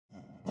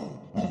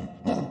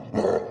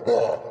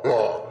God.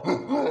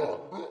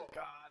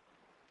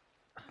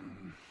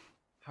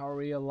 How are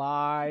we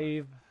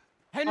alive?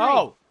 Henry!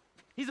 Oh!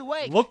 He's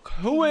awake! Look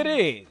who it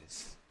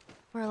is!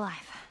 We're alive.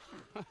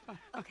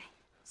 Okay.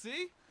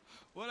 See?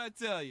 What'd I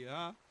tell you,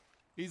 huh?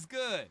 He's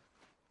good.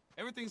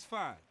 Everything's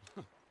fine.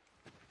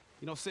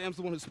 You know, Sam's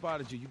the one who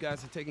spotted you. You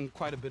guys have taken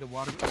quite a bit of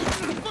water.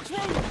 What's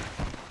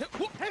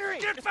wrong? Henry!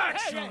 Get back,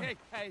 Hey, son! hey,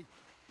 hey!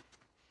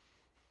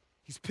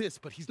 He's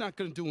pissed, but he's not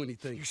gonna do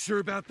anything. You sure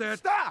about that?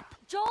 Stop!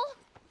 Joel?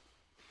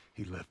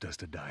 He left us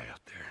to die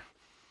out there.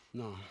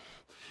 No,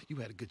 you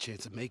had a good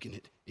chance of making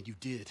it, and you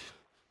did.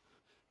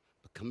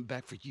 But coming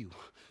back for you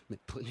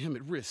meant putting him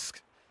at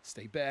risk.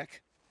 Stay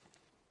back.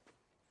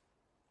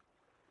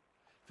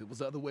 If it was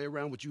the other way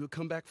around, would you have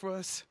come back for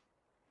us?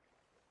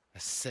 I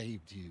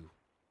saved you.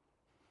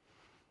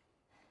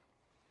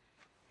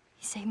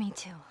 He saved me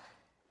too.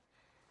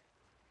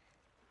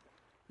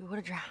 We would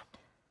have drowned.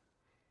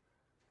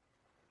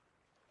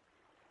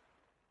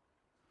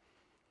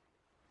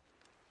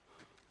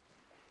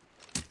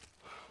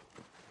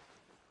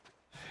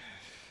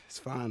 It's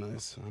fine,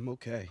 I'm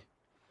okay.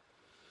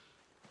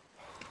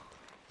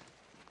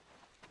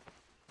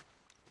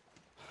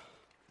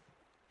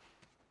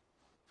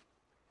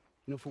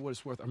 You know, for what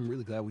it's worth, I'm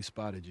really glad we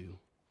spotted you.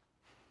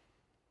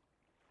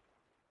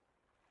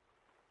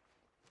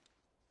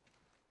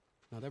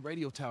 Now, that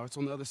radio tower, it's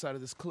on the other side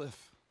of this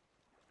cliff.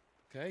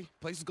 Okay?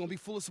 Place is gonna be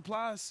full of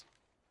supplies.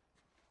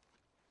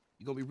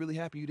 You're gonna be really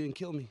happy you didn't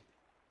kill me.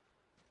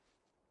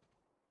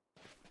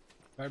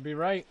 Better be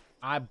right.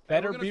 I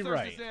better be We're gonna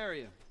right. search this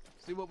area.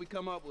 See what we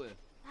come up with.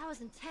 That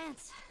was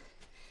intense.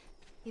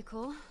 You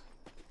cool?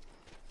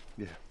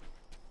 Yeah.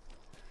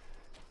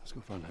 Let's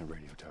go find that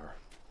radio tower.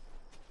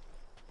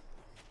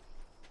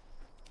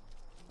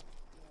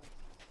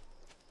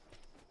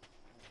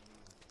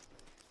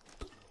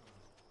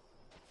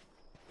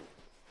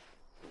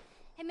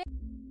 Hey,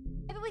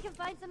 maybe we can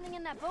find something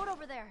in that boat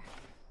over there.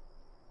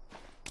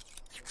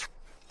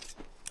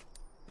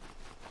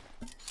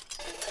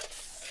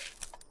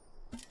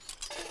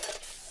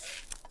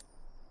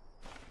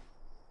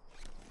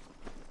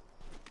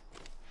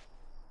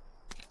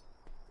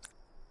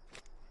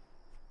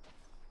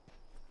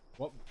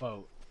 What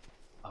boat?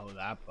 Oh,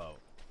 that boat.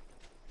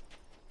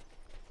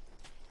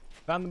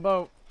 Found the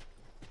boat.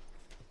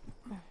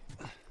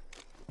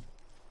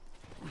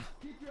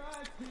 Keep your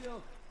eyes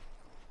peeled.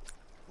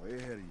 Way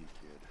ahead of you,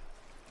 kid.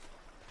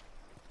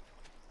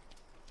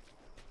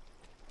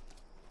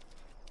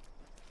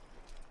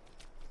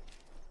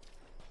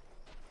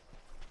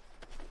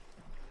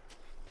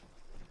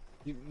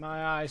 Keep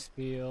my eyes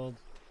peeled.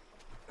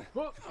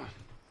 Whoa.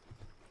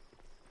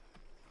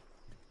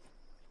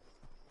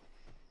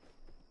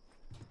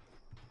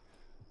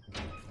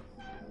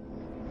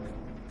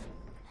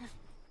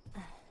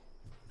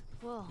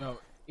 Whoa. No,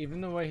 even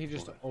the way he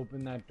just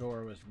opened that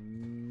door was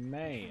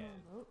mad.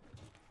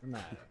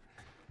 Dramatic.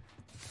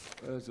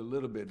 Well, it's a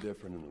little bit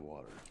different in the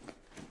water.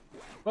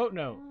 Boat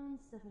note.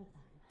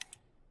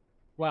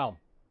 Well,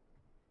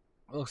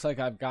 it looks like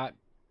I've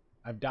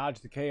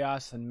dodged the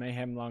chaos and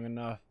mayhem long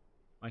enough.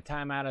 My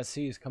time out at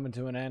sea is coming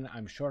to an end.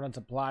 I'm short on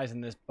supplies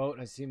and this boat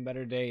has seen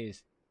better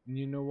days. And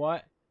you know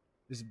what?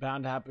 This is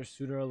bound to happen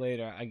sooner or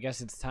later. I guess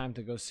it's time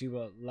to go see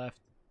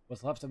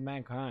what's left of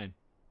mankind.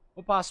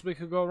 What possibly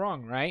could go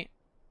wrong, right?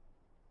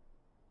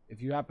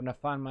 If you happen to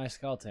find my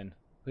skeleton,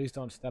 please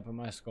don't step on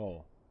my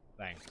skull.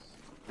 Thanks.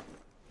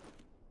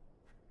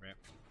 Rip.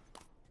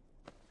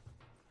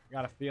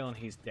 Got a feeling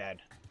he's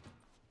dead.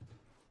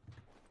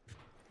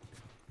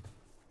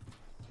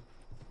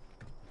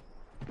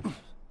 Got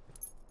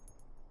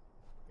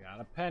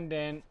a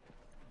pendant.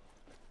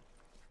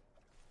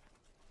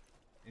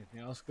 Anything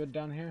else good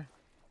down here?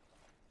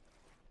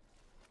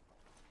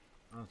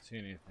 I don't see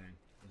anything.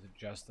 Is it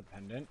just the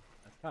pendant?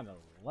 That's kind of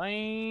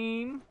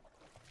lame.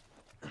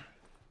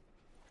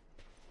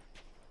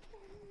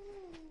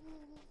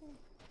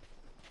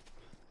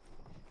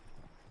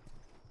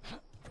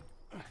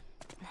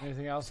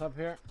 Anything else up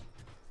here?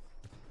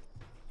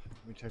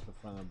 Let me check the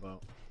front of the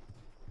boat.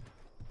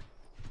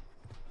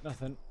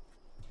 Nothing.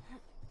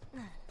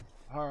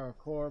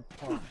 Parkour.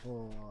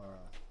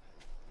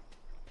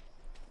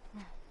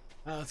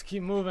 Let's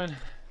keep moving.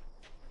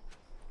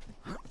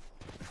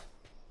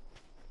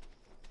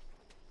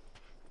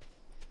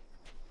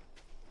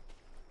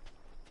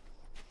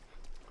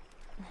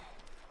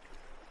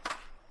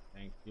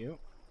 Thank you.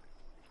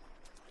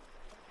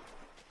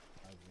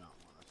 I do not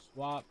want to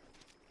swap.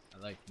 I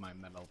like my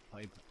metal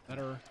pipe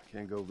better.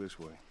 Can't go this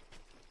way.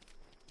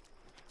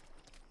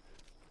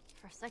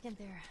 For a second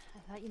there, I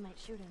thought you might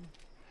shoot him.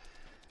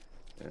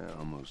 Yeah,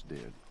 almost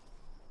dead.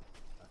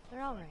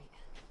 They're all right.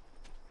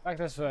 Back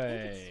this I think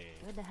way.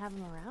 it's good to have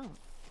him around.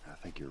 I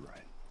think you're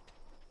right.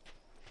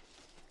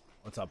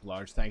 What's up,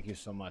 Large? Thank you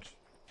so much.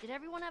 Did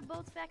everyone have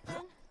boats back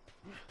then?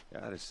 Yeah,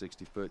 I had a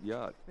 60-foot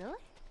yacht. Really?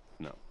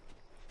 No.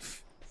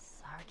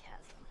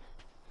 Sarcasm.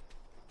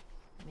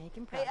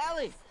 Making Hey, progress.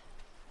 Allie!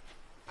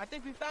 I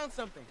think we found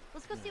something.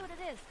 Let's go see what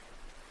it is.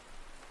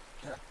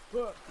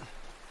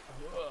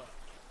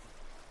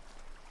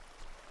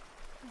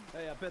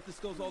 Hey, I bet this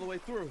goes all the way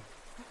through.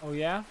 Oh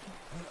yeah?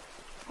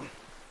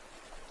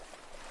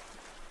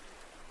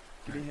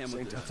 Give me a hand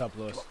with this. What's up,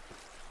 Lewis?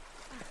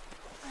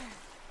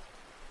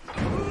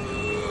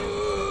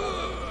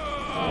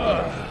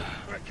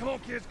 Alright, come on,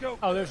 kids, go.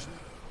 Oh, there's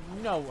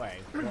no way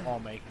we're all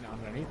making it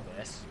underneath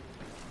this.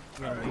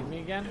 You gonna leave me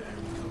again?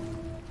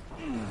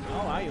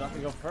 Oh, wow, you let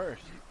me go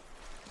first.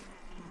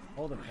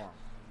 Hold it for him.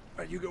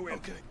 Alright, you go in.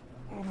 Okay.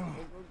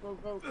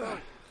 Go.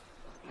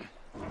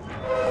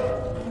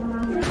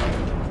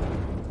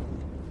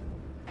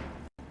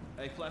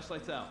 Hey,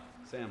 flashlight's out.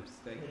 Sam,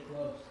 stay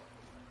close.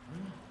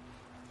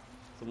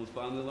 Someone's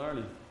finally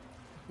learning.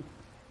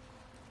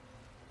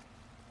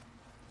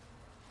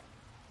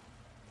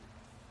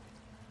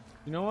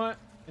 You know what?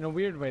 In a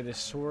weird way, this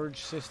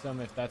storage system,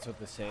 if that's what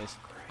this is,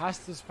 has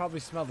to probably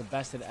smell the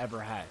best it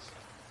ever has.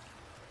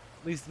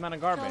 Least amount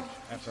of garbage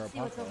after a See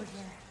what's over apocalypse.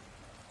 here.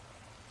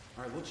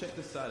 All right, we'll check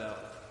this side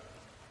out.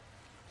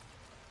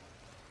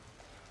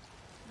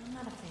 I'm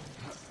not a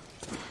fan of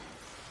this.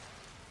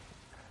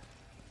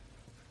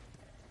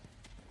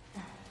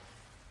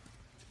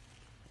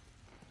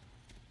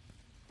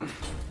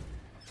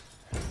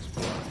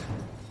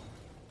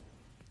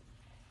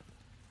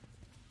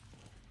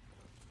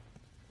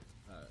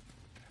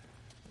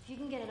 If you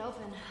can get it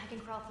open, I can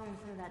crawl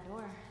through that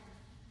door.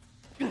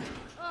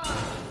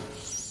 Oh,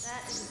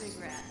 that is a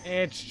big rat.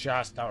 It's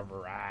just a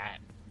rat.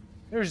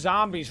 There's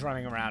zombies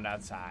running around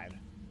outside.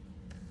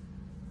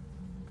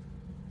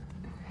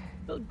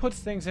 It puts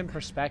things in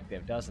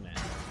perspective, doesn't it?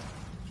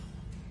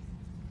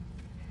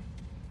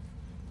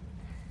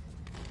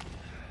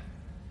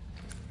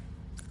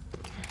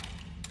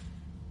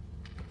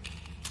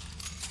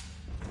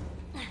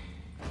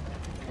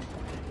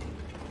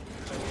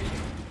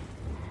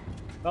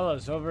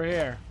 Fellas, over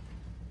here.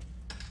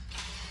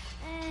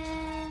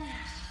 And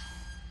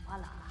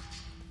voila.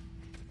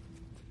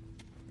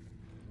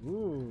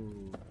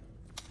 Ooh.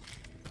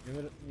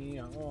 Give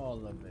me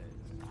all of it.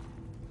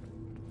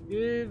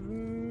 Give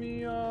me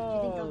Do you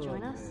all think they'll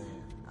join of us?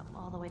 it. Up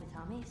all the way to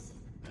Tommy's?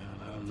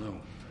 I don't know.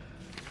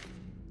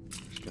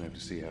 Just gonna have to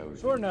see how it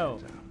Sure, no.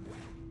 turns out.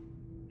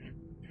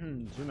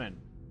 Zoom in.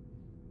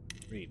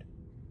 Read.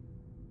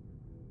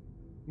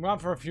 I'm gone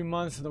for a few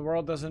months and the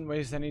world doesn't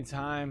waste any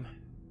time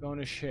going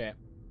to shit.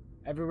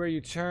 Everywhere you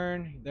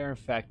turn, they're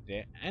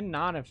infected and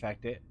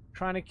non-infected,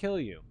 trying to kill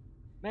you.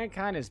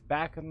 Mankind is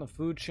back on the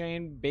food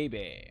chain,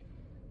 baby.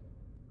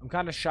 I'm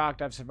kind of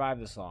shocked I've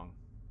survived this long.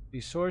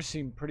 These stores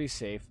seem pretty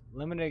safe.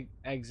 Limited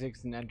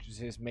exits and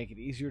entrances make it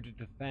easier to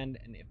defend,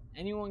 and if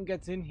anyone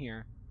gets in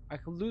here, I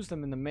could lose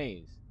them in the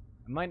maze.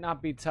 It might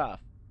not be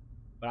tough,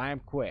 but I am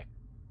quick.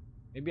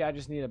 Maybe I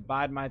just need to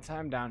bide my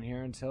time down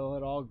here until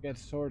it all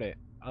gets sorted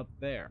up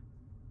there.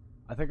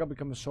 I think I'll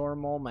become a sore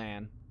mole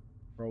man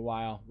for a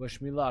while.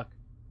 Wish me luck.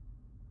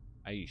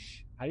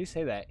 Aish. How do you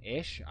say that?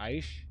 Ish?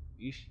 Aish?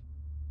 Ish?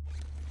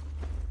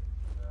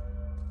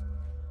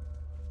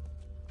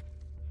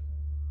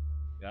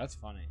 Yeah, that's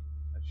funny.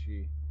 That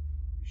you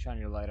shine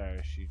your light at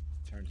her, she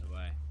turns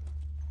away.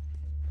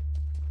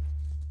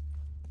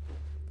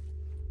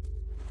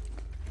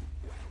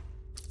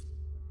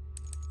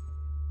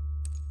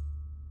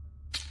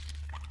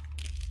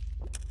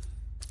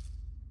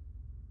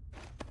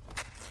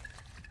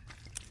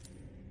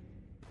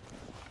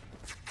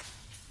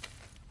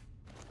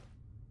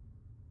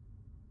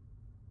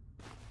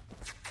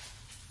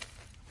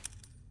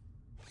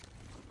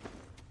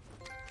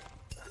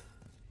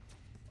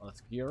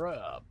 Let's gear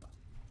up.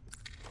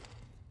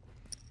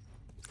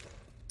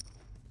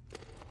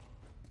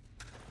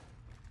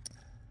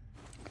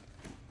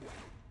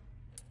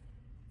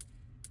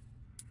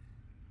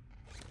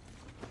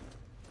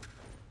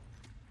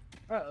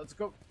 Alright, let's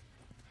go.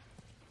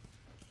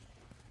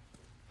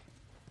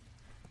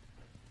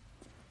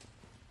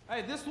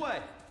 Hey, this way.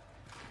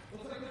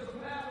 Looks like there's a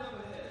path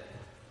up ahead.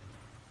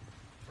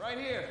 Right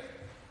here.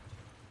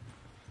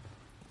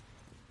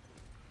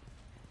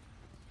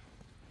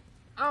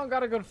 I don't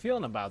got a good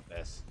feeling about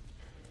this.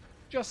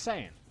 Just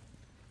saying.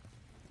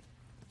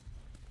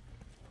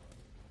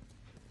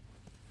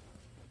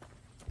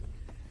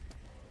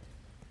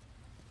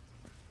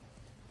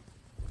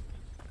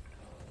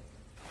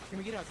 Can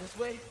we get out this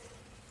way?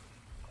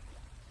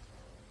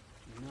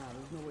 Nah,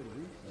 there's no way to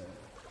reach that.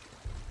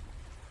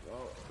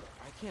 Well,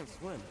 I can't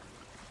swim.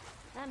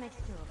 That makes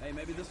two of us. Hey,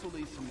 maybe this will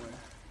lead somewhere.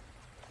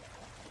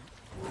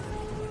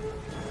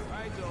 All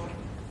right, Joel.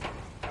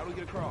 How do we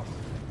get across?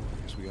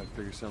 Guess we gotta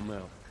figure something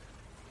out.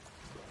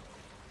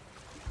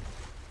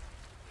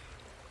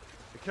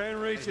 I can't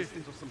reach Hey, it. these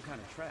things are some kind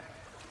of track.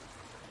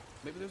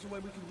 Maybe there's a way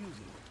we can use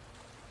it.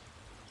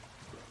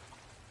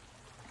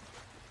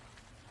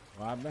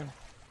 What happened?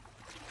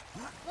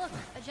 Look,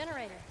 a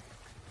generator.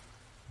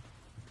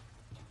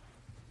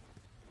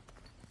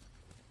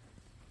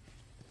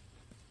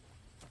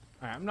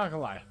 Alright, I'm not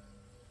gonna lie.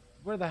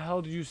 Where the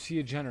hell do you see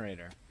a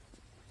generator?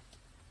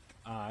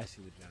 Ah, I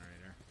see the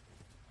generator.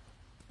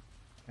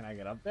 Can I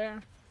get up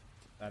there?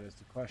 That is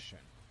the question.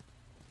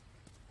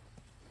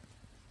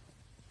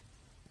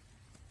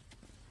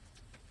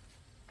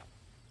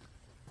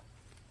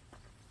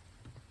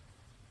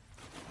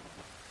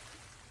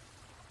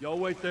 Y'all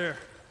wait there.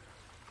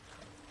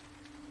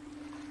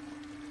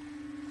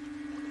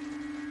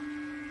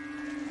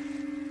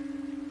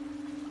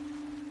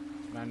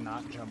 Can I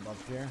not jump up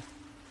here?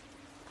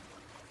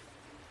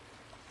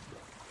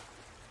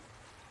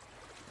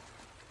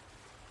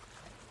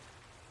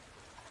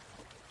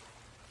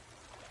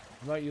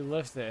 How about you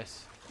lift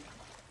this?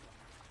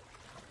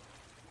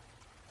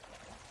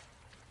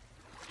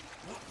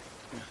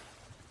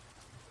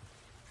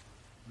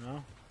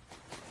 No?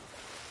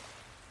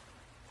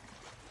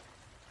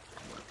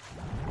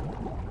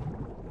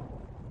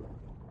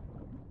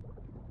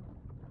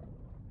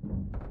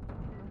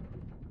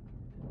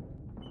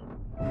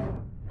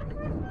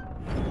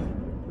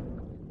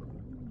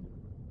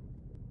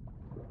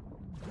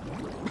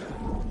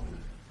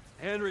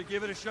 Henry,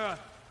 give it a shot.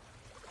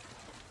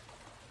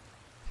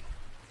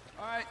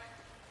 All right.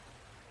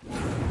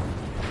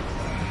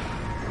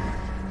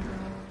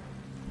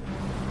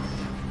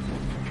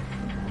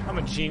 I'm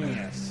a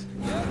genius.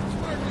 Yeah, it's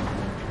working.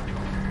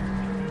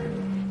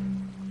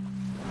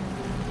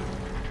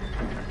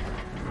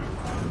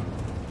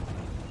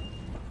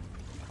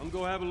 I'm gonna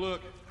go have a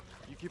look.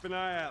 You keep an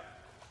eye out.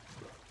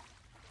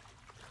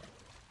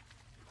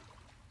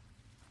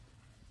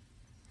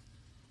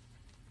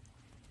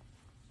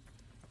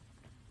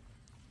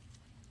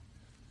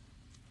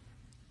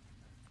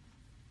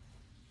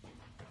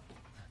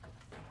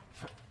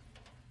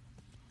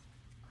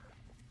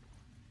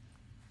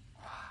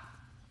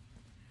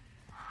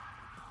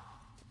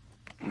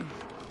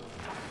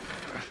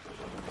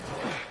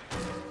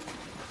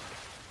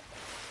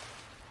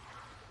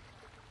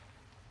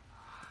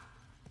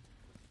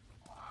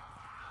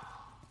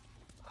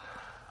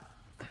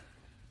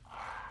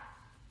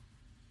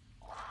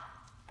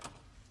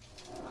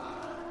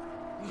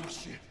 Oh,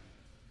 shit.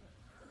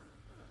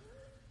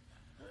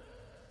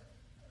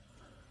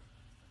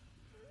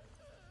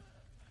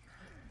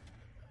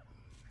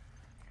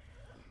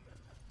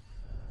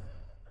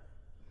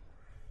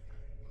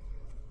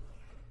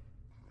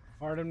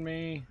 Pardon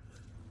me.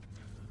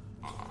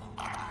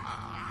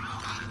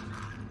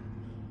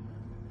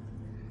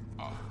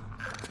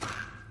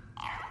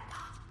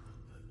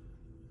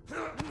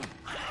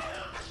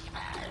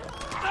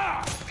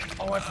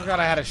 Oh, I forgot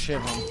I had a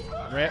shiv him.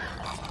 Rip.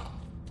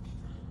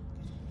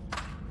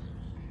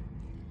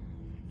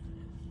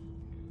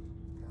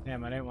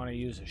 Damn, I didn't want to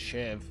use a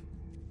shiv.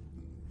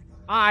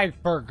 I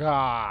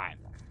forgot.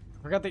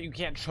 Forgot that you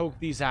can't choke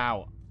these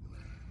out.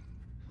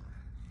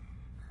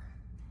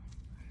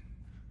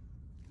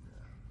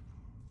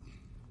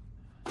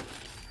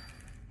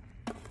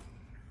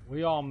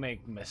 We all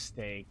make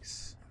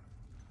mistakes.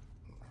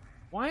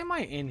 Why am I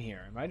in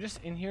here? Am I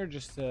just in here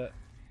just to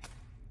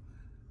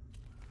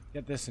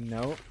get this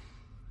note?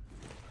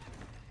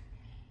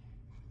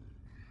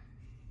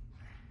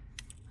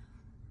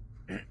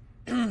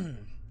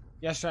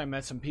 Yesterday I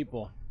met some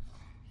people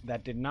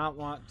that did not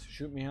want to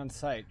shoot me on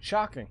sight.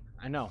 Shocking,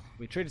 I know.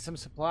 We traded some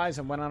supplies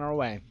and went on our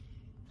way.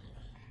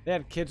 They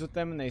had kids with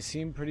them and they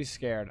seemed pretty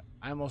scared.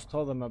 I almost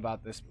told them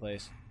about this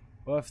place.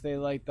 What if they're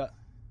like the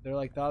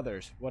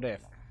others? What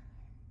if?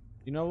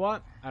 You know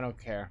what? I don't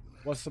care.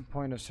 What's the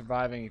point of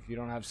surviving if you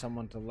don't have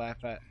someone to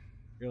laugh at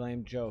your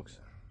lame jokes?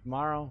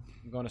 Tomorrow,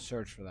 I'm going to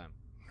search for them.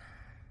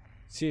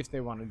 See if they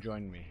want to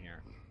join me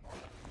here.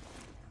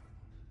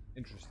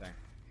 Interesting.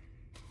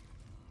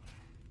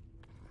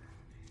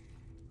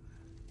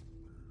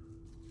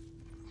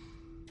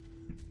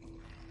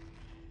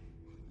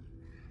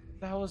 What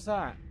the hell was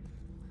that?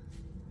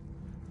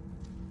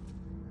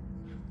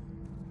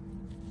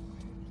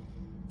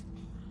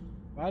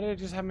 Why did it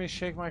just have me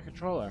shake my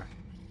controller?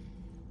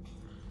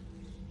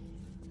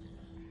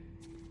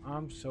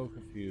 I'm so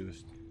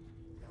confused.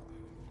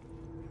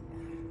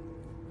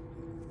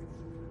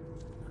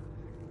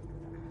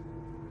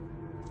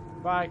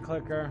 Bye,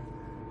 clicker.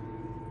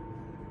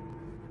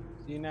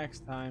 See you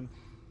next time.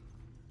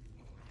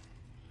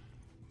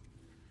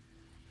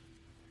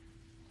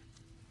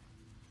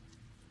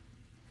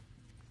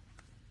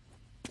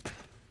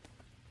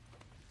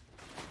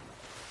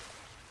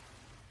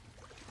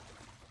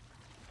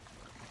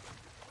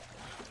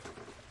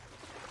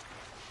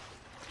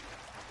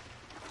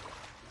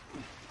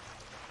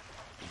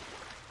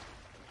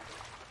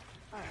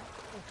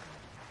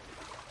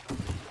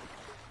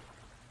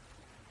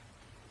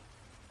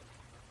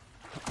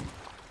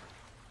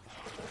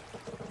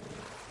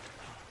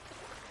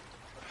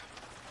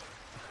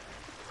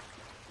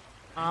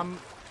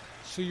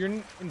 So you're,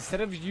 instead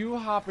of you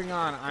hopping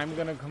on, I'm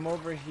gonna come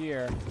over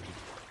here,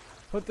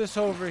 put this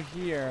over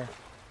here,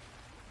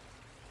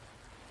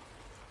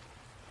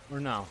 or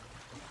no?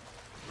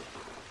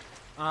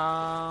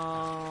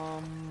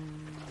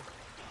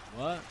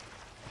 What?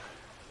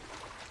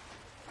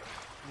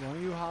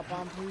 Won't you hop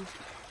on, please?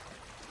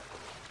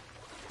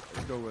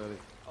 Let's go with it.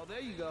 Oh, there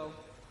you go.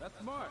 That's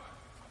smart.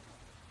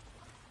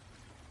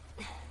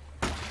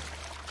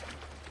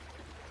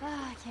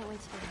 I can't wait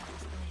to get out of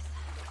this place.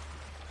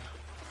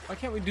 Why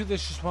can't we do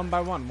this just one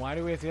by one? Why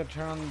do we have to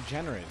turn on the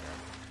generator?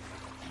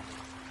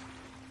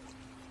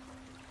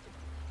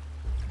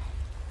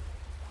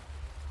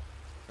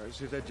 All right,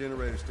 see if that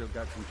generator still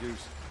got some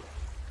juice.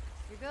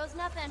 Here goes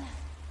nothing.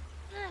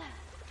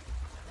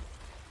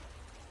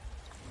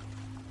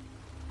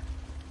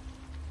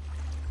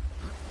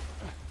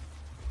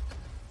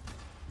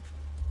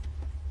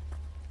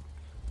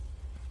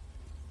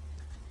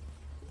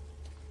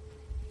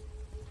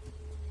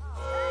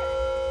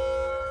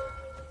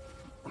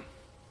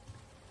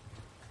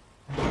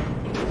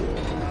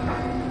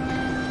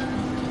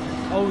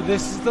 Oh,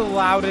 this is the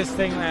loudest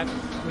thing that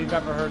we've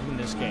ever heard in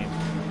this game.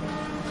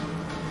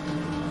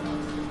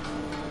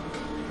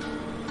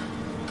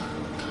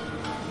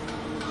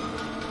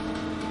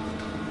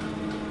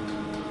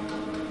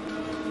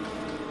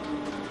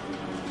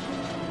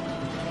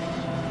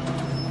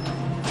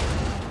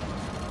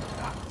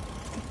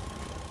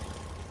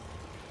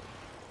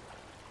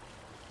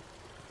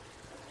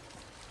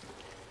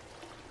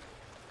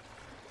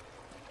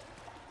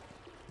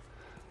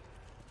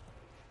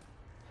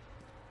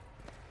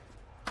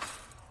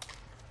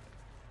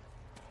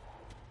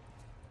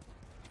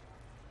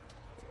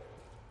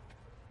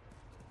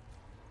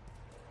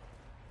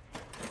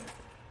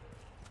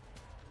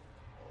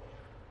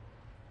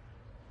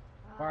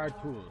 Fire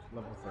tools,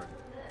 level 30. You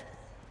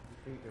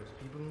think there's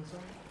people inside?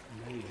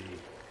 Maybe.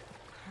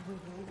 Are we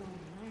really going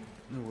in there?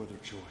 No other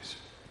choice.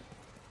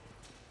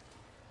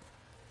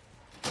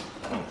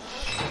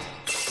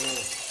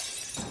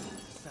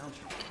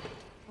 Soundtrack.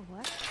 A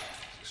what?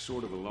 It's a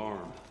sort of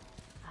alarm.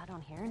 I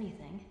don't hear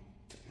anything.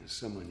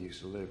 Someone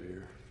used to live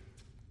here.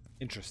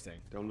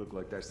 Interesting. Don't look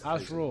like that's the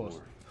House case rules.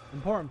 anymore.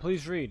 Important,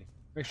 please read.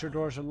 Make sure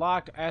doors are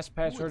locked. Ask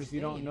password if you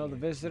don't know the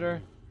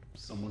visitor.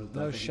 Someone who thought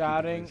No they could keep the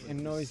shouting place and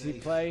like noisy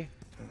safe. play.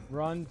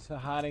 Run to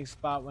hiding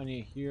spot when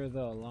you hear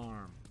the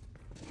alarm.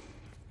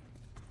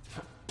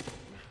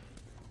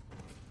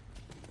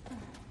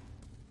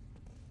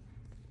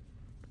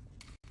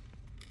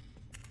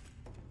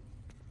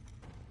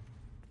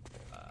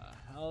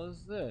 Hell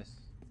is this?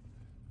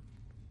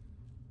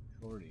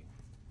 Shorty.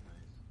 Nice.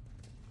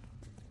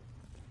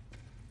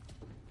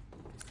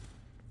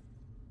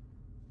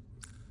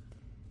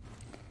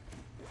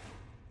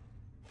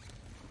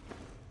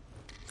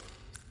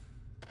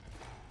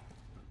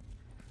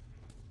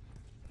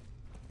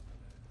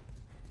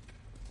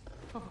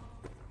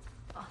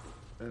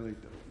 Ellie,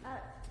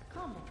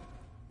 Calm down.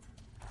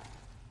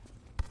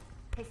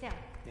 Hey, Sam.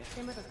 Yeah?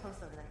 Stand with us close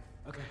over there.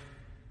 Okay.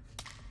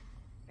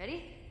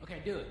 Ready?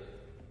 Okay, do it.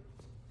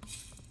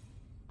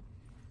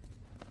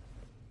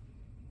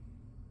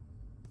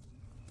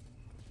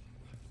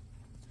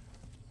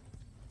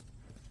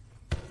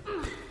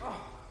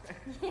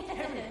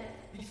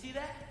 Did you see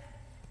that?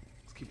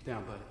 Let's keep it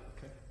down, buddy.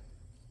 Okay.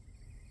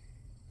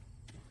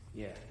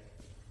 Yeah.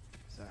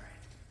 Sorry.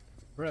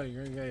 Bro,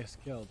 you're gonna get us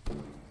killed.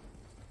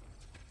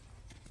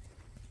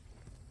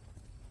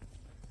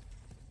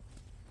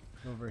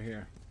 Over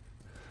here.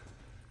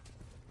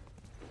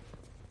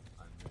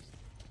 I missed.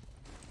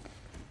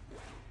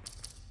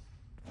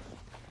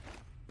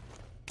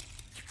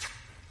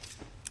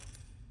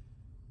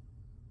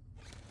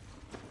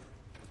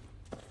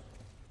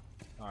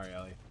 Sorry,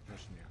 Ellie.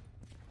 Pushing you.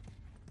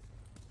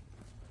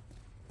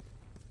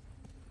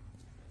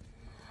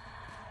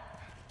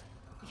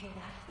 You hear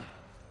that?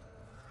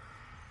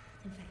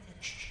 Infected.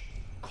 Shh.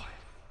 quiet.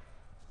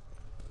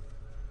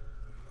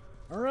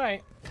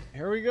 Alright,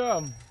 here we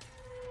go.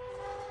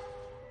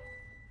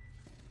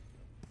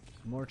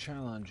 More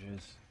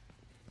challenges.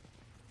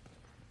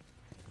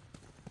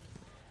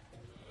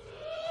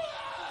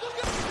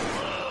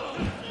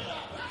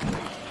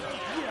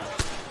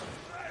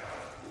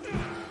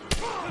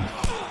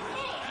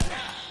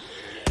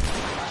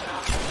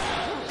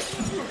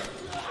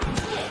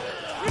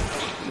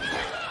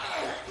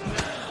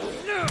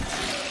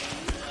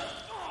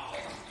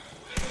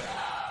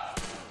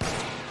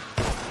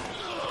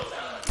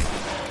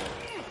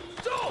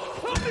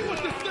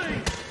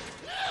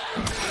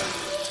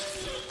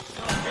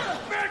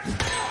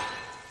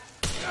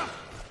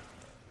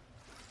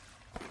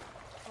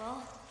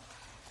 Well,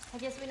 I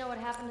guess we know what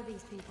happened to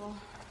these people.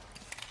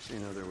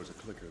 Seeing how there was a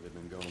clicker that'd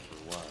been going for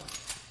a while.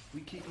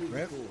 We keep moving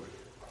Rip. forward.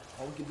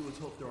 All we can do is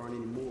hope there aren't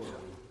any more.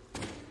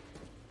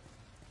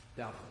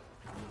 Doubtful.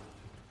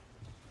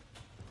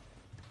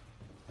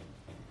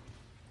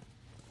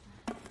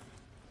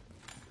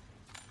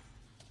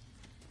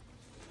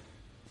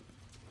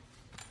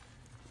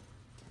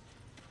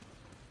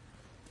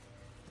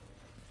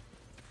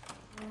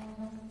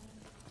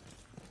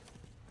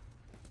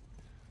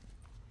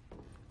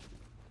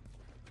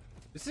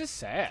 This is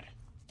sad.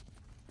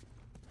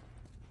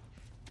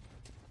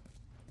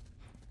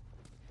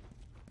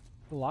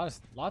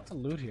 Lots of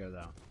loot here,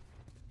 though.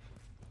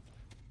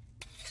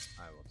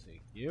 I will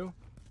take you.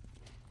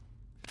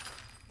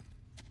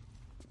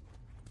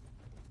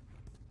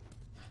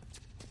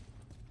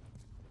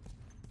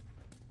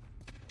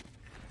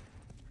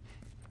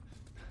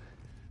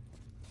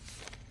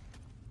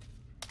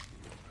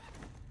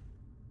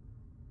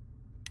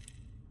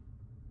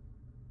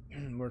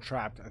 We're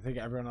trapped. I think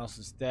everyone else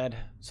is dead.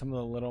 Some of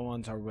the little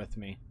ones are with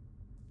me.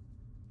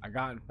 I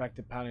got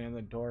infected pounding on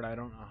the door, and I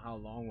don't know how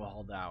long we'll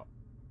hold out.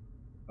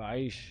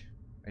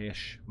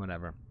 Ish,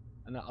 whatever.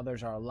 And the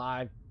others are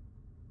alive.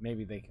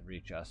 Maybe they can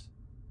reach us.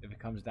 If it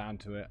comes down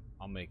to it,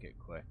 I'll make it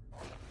quick.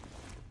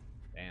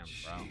 Damn,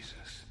 bro.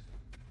 Jesus.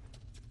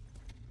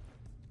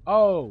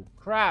 Oh,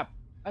 crap.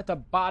 That's a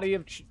body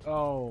of...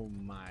 oh,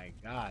 my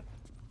God.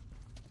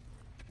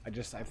 I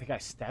think I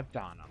stepped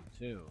on him,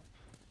 too.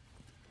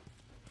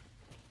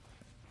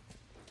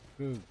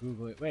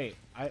 Google it. Wait,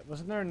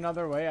 wasn't there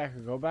another way I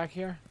could go back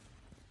here?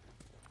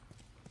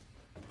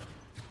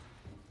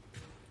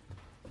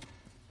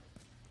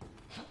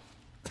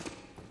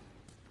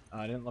 Oh,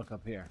 I didn't look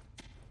up here.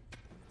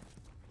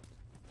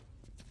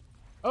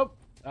 Oh,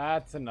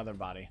 that's another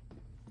body.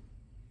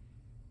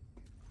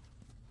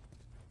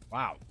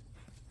 Wow.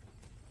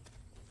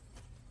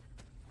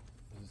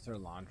 Is this their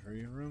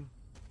laundry room?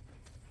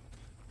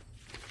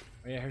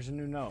 Oh yeah, here's a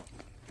new note.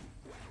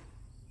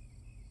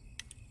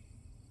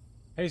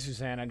 Hey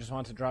Suzanne, I just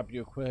want to drop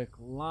you a quick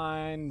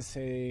line to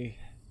say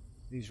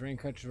these rain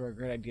catchers were a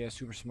great idea,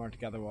 super smart to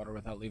gather water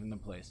without leaving the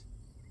place.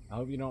 I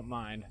hope you don't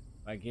mind,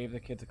 but I gave the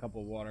kids a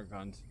couple water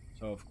guns,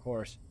 so of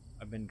course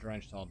I've been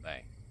drenched all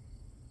day.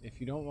 If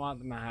you don't want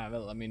them to have it,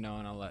 let me know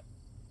and I'll let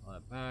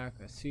back.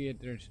 I see it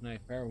there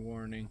tonight, fair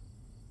warning.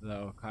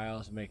 Though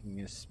Kyle's making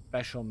his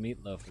special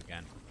meatloaf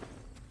again.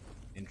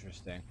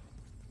 Interesting.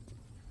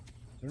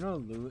 Is there no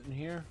loot in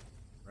here?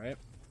 Right?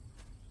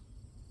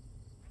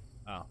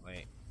 Oh,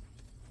 wait.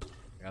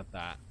 I got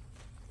that.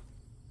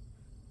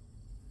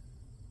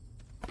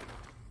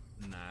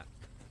 And that.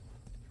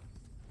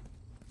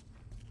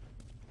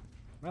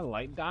 My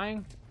light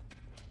dying?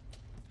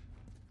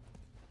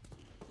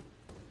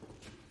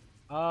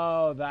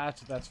 Oh,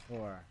 that's what that's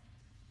for.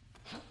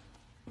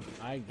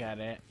 I get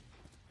it.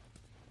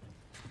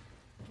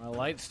 My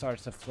light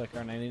starts to flicker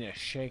and I need to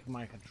shake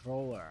my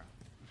controller.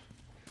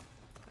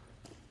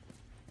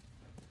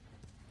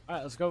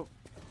 Alright, let's go.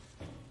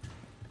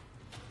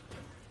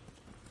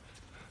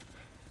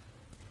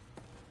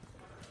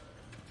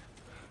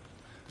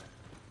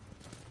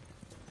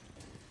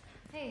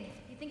 Hey,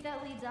 you think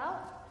that leads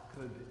out?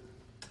 Could be.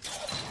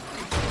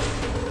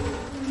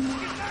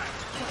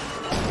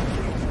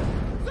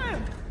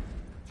 Sam!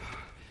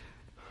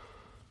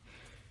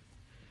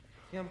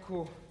 Yeah, I'm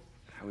cool.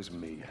 That was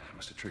me. I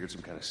must have triggered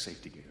some kind of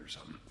safety gate or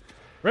something.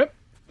 Rip!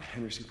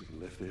 Henry, see if we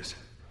can lift this.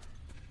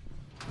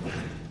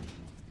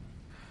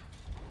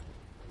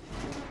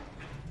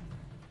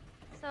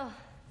 So,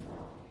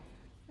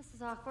 this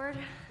is awkward.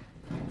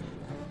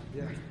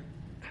 Yeah,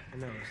 I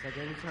know. It's like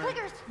anytime.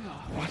 Clickers!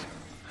 What?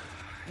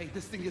 Hey,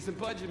 this thing isn't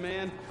budging,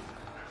 man.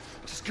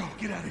 Just go.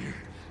 Get out of here.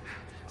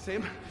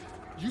 Sam,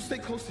 you stay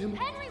close to him.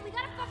 Henry, we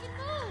gotta fucking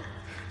move!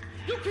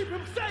 You keep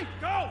him safe.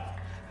 Go!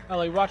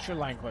 Ellie, watch your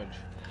language.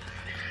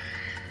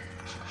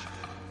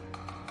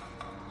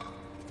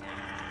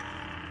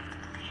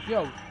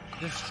 Yo,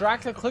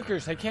 distract the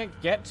clickers. They can't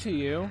get to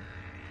you.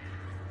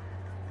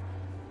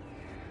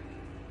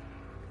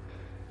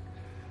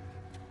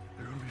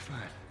 They're gonna be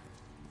fine.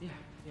 Yeah,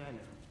 I know.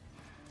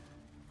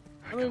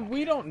 I mean,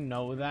 we don't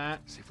know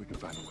that. See if we can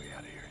find a way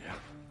out of here, yeah?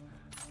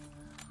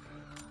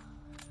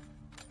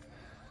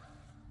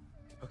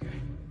 Okay.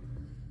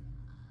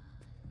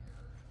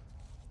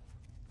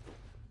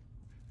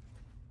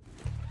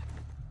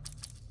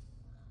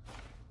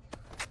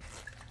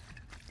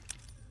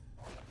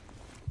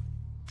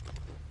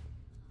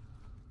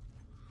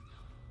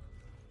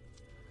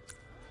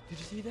 Did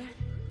you see that?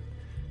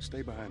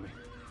 Stay behind me.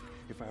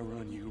 If I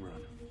run, you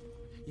run.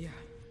 Yeah.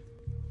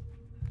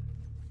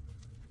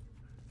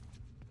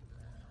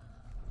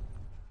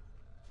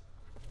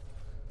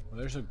 Well,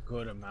 there's a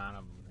good amount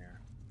of them here.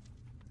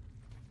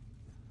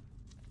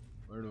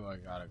 Where do I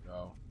gotta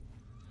go?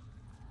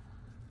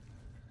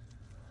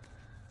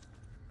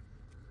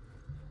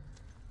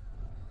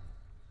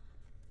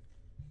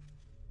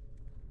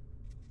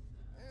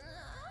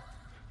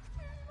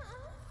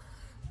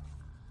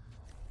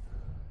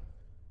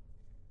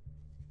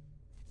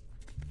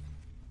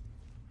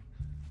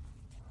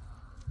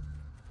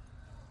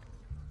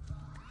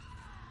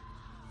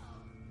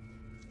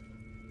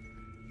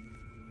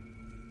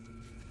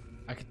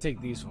 I could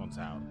take these ones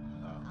out.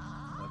 Oh,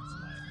 that's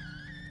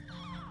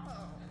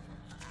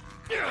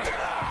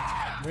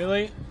nice.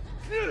 Really?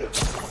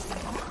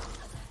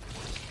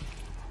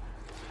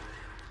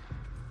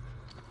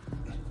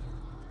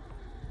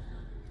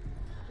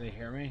 They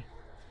hear me?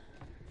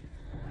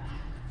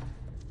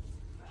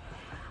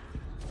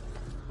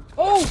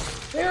 Oh!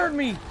 They heard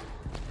me!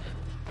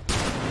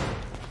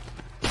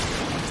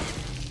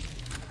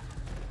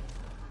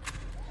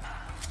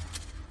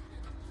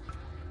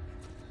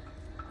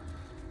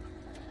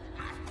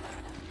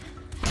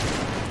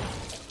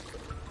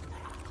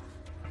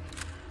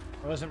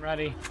 Wasn't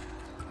ready.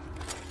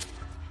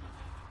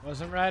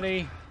 Wasn't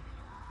ready.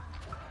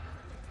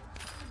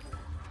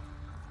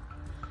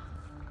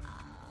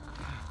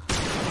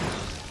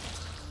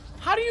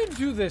 How do you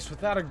do this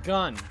without a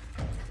gun?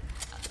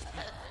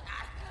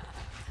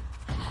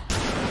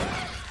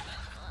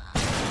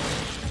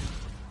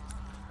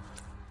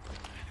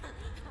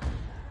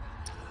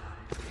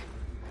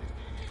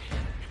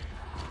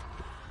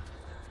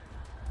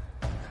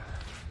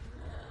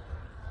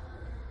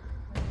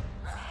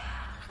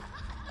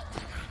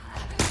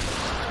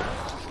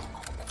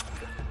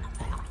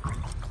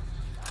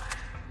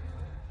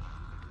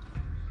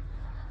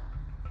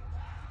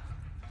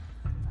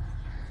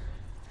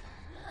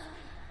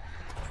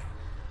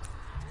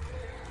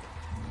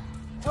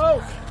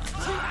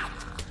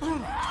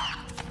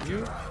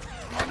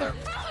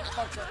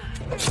 motherfucker.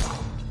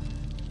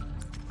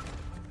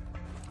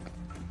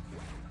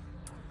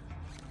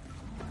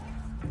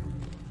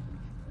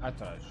 I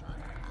thought I was trying.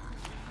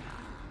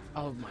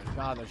 Oh my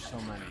god, there's so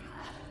many.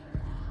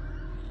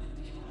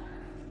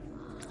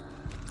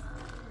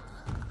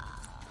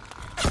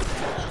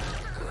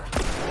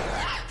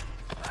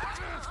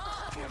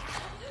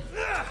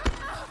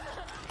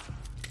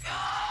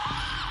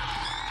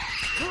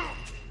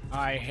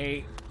 I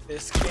hate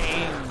this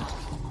game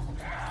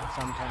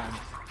sometimes.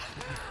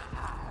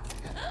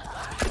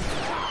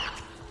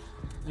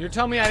 You're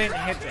telling me I didn't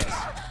hit this?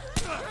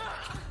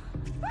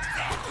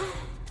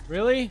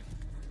 Really?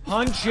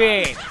 Punch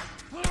it!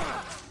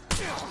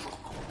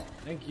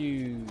 Thank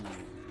you.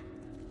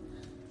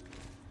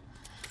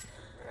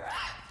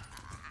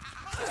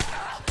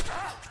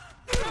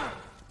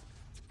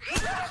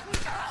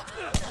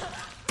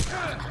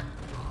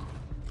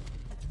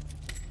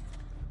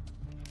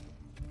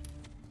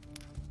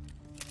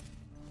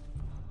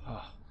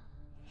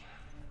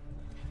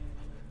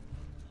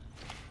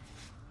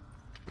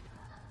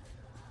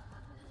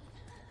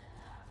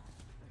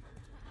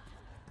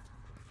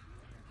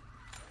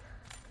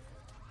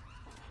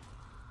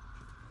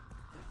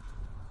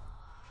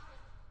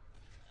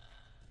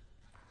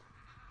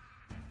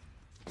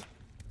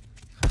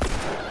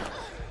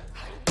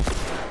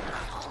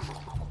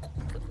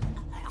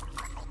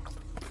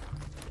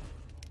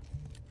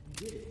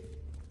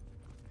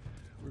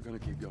 We're gonna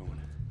keep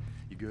going.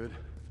 You good?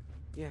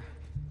 Yeah.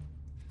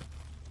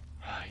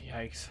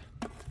 Yikes.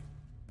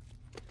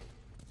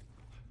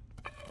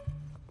 Oh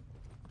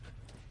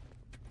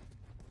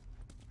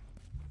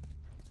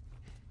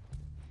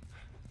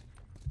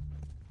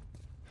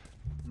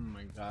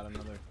my god,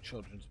 another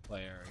children's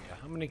play area.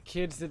 How many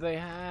kids did they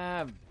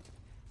have?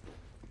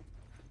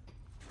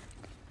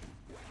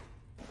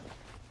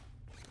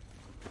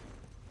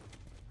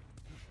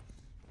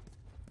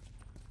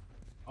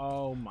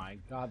 Oh my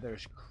god,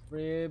 there's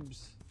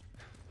cribs.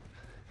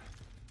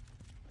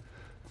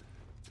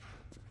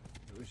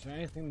 Was there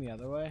anything the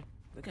other way?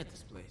 Look at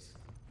this place.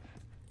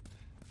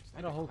 It's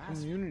Got a whole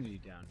classroom. community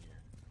down here.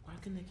 Why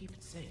couldn't they keep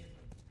it safe?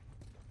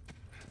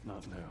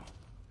 Not now.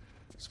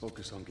 Let's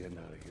focus on getting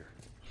out of here.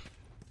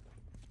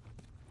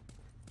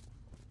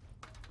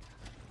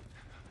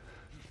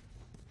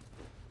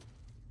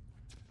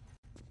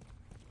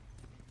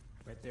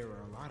 Bet there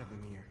were a lot of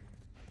them here.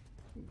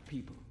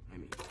 People, I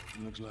mean.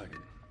 Looks like it.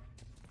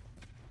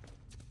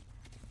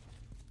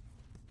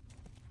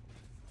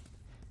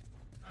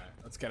 Alright,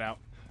 let's get out.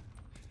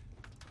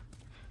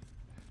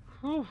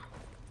 Whew.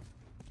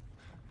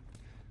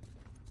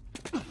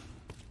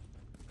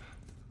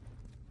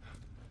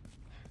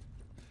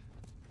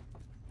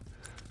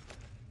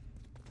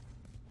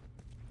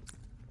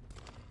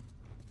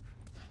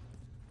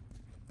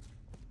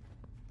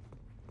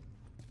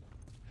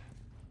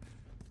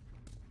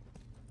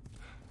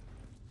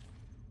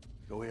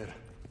 Go ahead.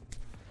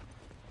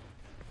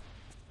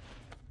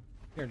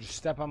 Here, just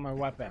step on my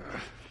weapon.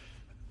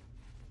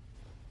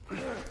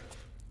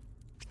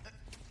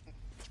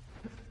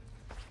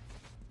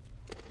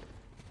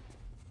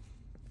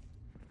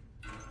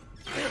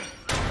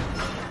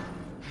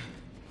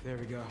 There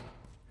we go.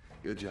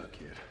 Good job,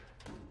 kid.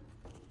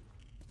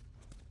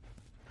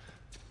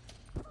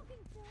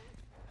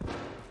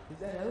 Is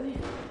that Ellie?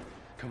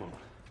 Come on.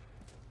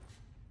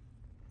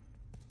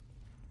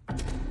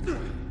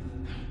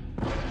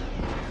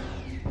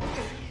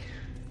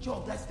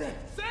 Joel, that's them.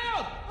 Sam!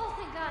 Oh,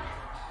 thank God.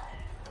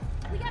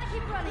 We gotta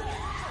keep running.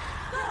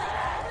 Go away,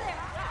 over there.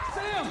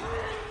 Sam!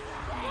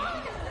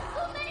 Run!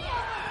 So many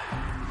of them!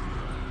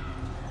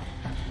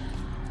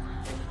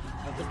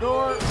 At the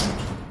door.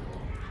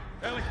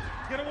 Ellie,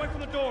 get away from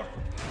the door.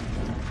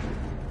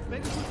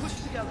 Maybe we push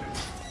it together.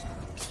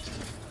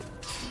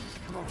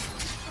 Come on.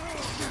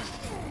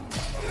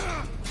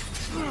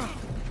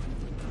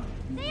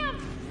 Sam!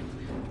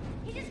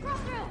 He just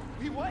crossed through.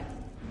 He what?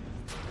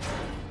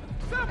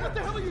 Sam, what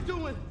the hell are you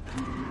doing?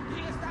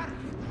 He ain't started.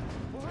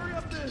 Well, hurry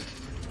up then.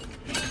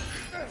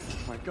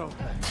 All right, go.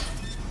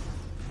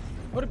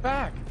 Put it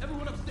back.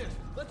 Everyone upstairs.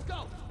 Let's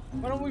go.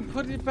 Why don't we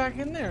put it back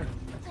in there?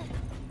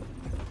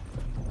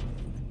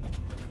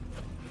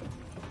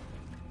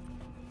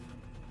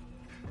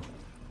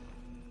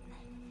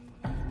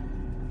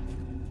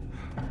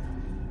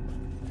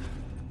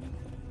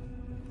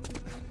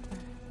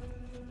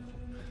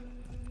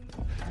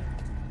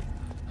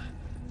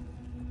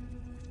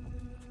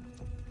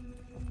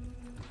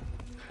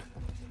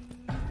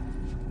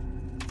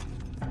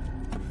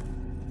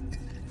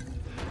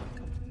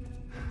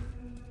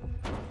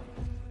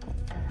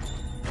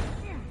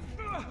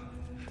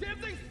 Damn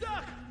thing's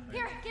stuck!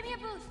 Here, give me a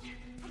boost.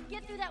 I can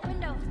get through that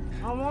window.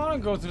 I don't want to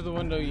go through the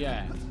window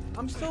yet.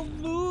 I'm still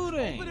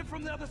looting. Open it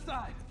from the other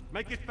side.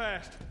 Make it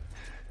fast.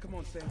 Come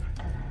on, Sam.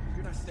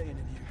 You're not staying in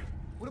here.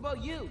 What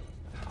about you?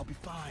 I'll be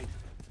fine.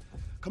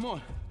 Come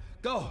on,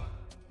 go.